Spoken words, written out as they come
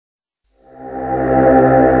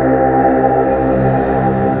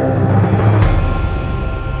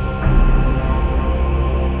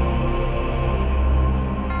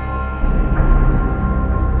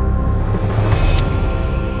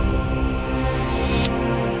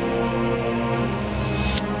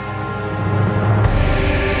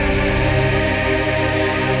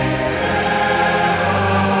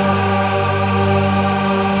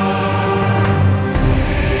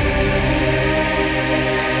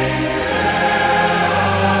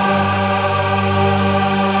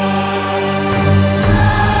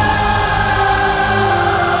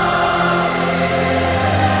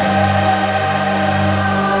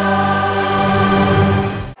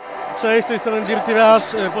strony Dirtywiarz,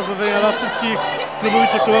 pozdrowienia dla wszystkich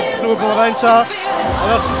klubowiczów klubu Pomarańcza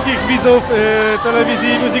oraz wszystkich widzów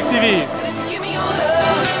telewizji Music TV.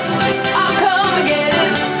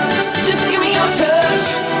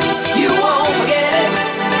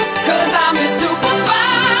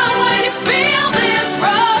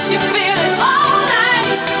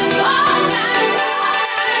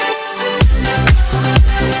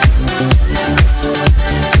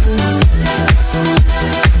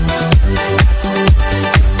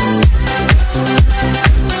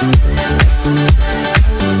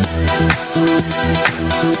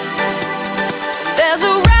 There's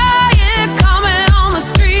a riot coming on the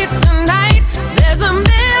street tonight. There's a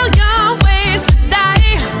million ways to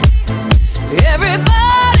die.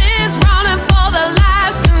 Everybody's running for their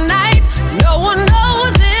lives tonight. No one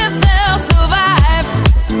knows if they'll survive.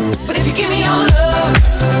 But if you give me your love,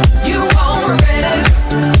 you won't regret it.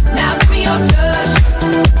 Now give me your touch,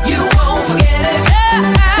 you won't forget it.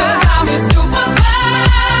 'Cause I'm your superfly.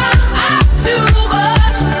 I'm too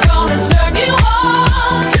much, gonna turn you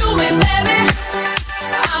on to me, baby.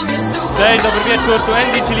 Cześć, dobry wieczór, tu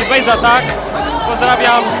Andy, czyli Bass Attack.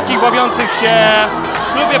 Pozdrawiam wszystkich bawiących się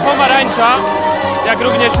w klubie Pomarańcza, jak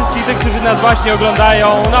również wszystkich tych, którzy nas właśnie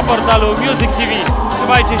oglądają na portalu Music TV.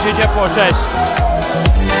 Trzymajcie się ciepło, cześć!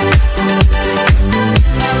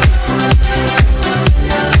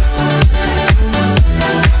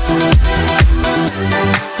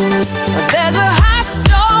 There's a hot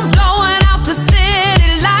storm blowing out the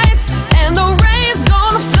city lights, and the rain's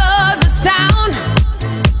gonna flood this town.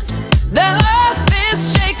 The earth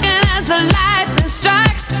is shaking as the lightning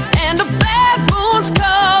strikes, and the bad moon's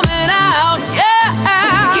coming out. Yeah.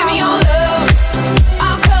 If you give me your love,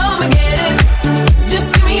 I'll come and get it.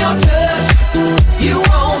 Just give me your touch, you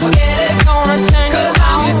won't forget it. Gonna turn 'cause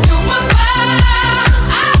I'm your superfly.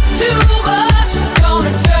 I'm too much,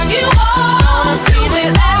 gonna turn you on. Gonna feel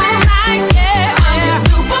it every night. Yeah, I'm your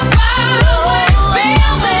superfly.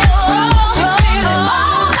 Feel this rush, you feel it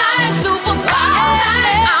all night. Superfly,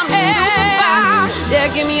 I'm your superfly. Yeah,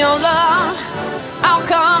 give me your love, I'll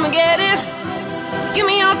come and get it. Give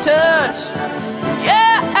me your touch,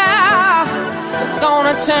 yeah.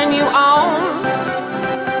 Gonna turn you on.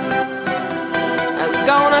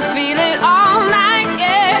 Gonna feel it all.